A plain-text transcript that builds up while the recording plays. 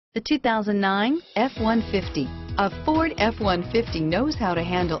The 2009 F-150. A Ford F-150 knows how to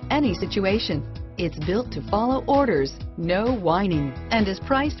handle any situation. It's built to follow orders, no whining, and is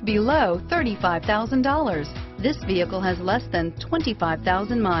priced below $35,000. This vehicle has less than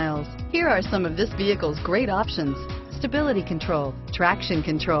 25,000 miles. Here are some of this vehicle's great options: stability control, traction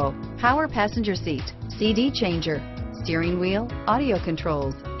control, power passenger seat, CD changer, steering wheel audio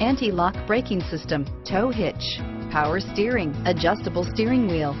controls, anti-lock braking system, tow hitch, power steering, adjustable steering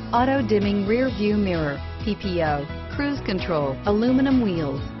wheel, auto dimming rear view mirror, PPO, cruise control, aluminum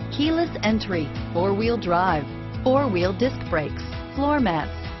wheels, keyless entry, four-wheel drive, four-wheel disc brakes, floor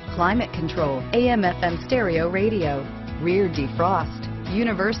mats, climate control, AM/FM stereo radio, rear defrost,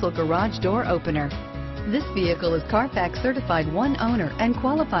 universal garage door opener. This vehicle is Carfax certified one owner and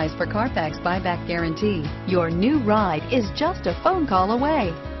qualifies for Carfax buyback guarantee. Your new ride is just a phone call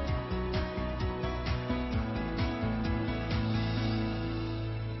away.